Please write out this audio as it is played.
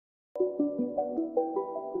What's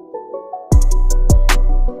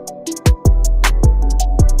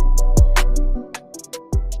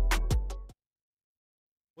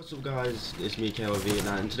up guys, it's me KLV,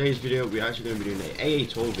 and in today's video we're actually going to be doing an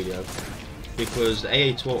aa12 video because the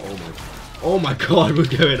aa12, oh my god, we're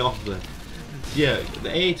going off there. Yeah, the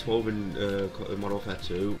aa12 in Model Warfare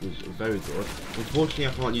 2 was very good. Unfortunately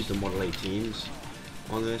I can't use the Model 18s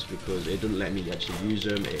on this because it doesn't let me actually use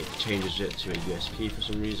them. It changes it to a USP for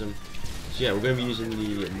some reason. So yeah, we're going to be using the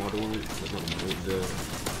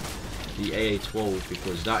aa12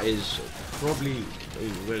 because that is probably a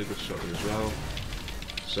really good shotgun as well.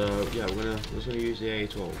 So yeah, we're just gonna use the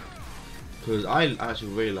aa12 because I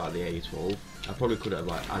actually really like the aa12. I probably could have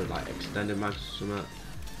added like extended mags or something.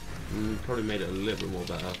 Probably made it a little bit more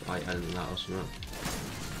better if I added that or something.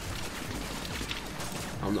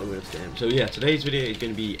 I'm not going to get him. So yeah, today's video is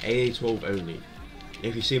going to be aa12 only.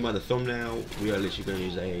 If you see by the thumbnail, we are literally going to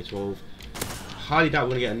use the aa12. Highly doubt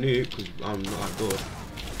we're going to get a nuke because I'm not that good.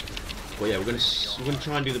 But yeah, we're going to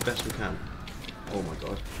try and do the best we can. Oh my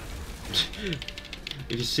god.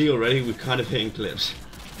 If you see already, we're kind of hitting clips.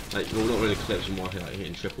 Like, well, not really clips, and more like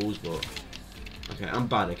hitting triples, but okay, I'm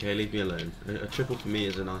bad. Okay, leave me alone. A triple for me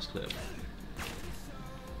is a nice clip.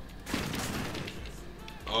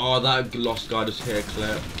 Oh, that lost guy just hit a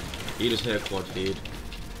clip. He just hit a quad feed.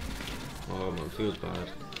 Oh man, feels bad.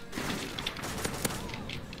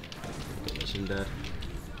 Got him dead.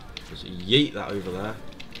 Just yeet that over there.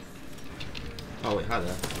 Oh wait, hi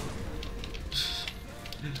there.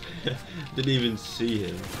 Didn't even see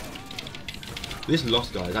him. This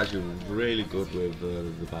lost guy is actually really good with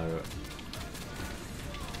the Barrett.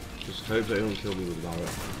 Just hope they don't kill me with the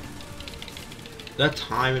Barrett. Their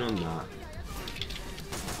timing on that.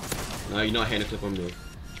 No, you're not hitting a clip on me.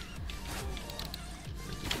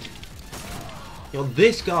 Yo,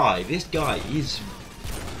 this guy is.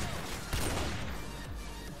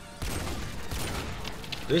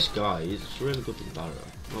 This guy is really good with the Barrett.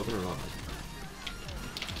 Not gonna lie.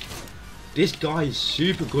 This guy is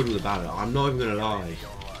super good with the Barrett, I'm not even gonna lie.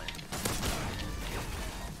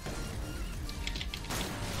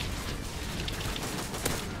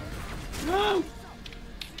 No!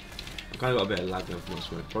 I kinda got a bit of lag now from my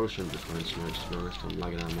smoke. Probably shouldn't be throwing smokes, to be honest. I'm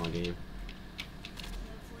lagging out of my game.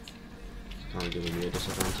 It's kinda giving me a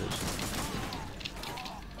disadvantage.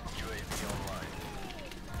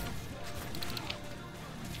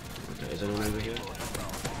 Okay, is anyone over here?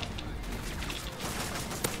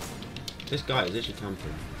 This guy is literally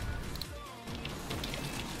camping.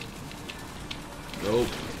 Nope.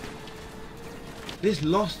 This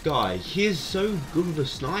lost guy, he is so good with a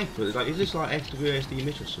sniper. Like, is this like XWSD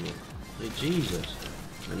Mitch or something? Like, Jesus.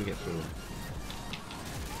 Let me get through it.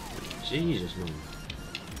 Jesus, man.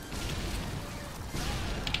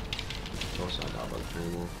 Toss that out by the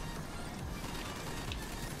framework.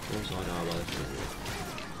 Toss that out by the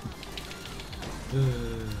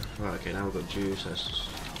framework. Right, okay, now we've got juice. Let's just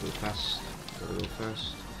go fast. Gotta go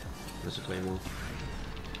fast. There's a claymore.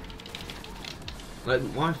 Like,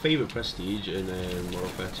 my favourite prestige in Model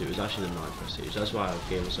Warfare 2 is actually the 9th prestige. That's why I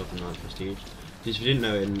gave myself the 9th prestige. Because if you didn't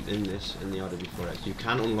know, in the IW4X, you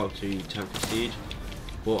can unlock to 10th prestige,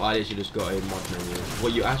 but I actually just got a mod menu.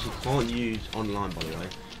 What you actually can't use online, by the way.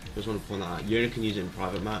 Just want to point that out. You only can use it in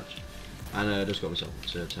private match, and I just got myself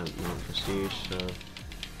to 9th prestige. So.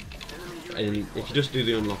 And if you just do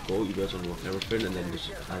the unlock all, you go to unlock everything, and then just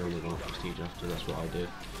carry on with the prestige after. That's what I do.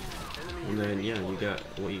 And then yeah, you get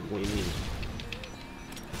what you need.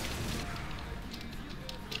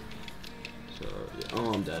 So yeah.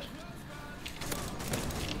 Oh, I'm dead.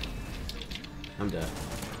 I'm dead.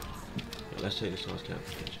 Yeah, let's take this last cap.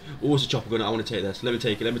 Oh, it's a chopper gun. I want to take this. Let me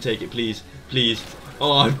take it. Let me take it, please, please.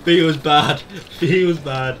 Oh, it feels bad. Feels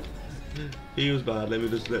bad. Feels bad.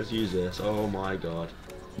 Let's use this. Oh my god.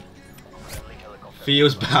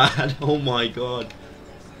 Feels bad. Oh my god.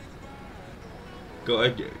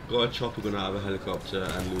 Got a chopper gun out of a helicopter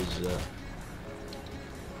and lose that.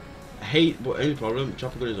 But only problem,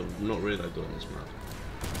 chopper gun is not really that good on this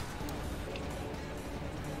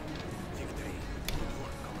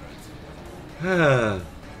map.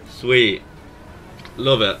 Sweet.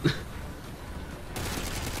 Love it.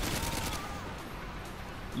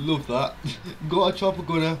 Love that. Got a chopper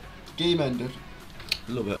gunner. Game ended.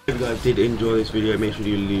 Love it. If you guys did enjoy this video, make sure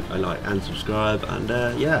you leave a like and subscribe, and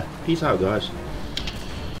yeah, peace out guys.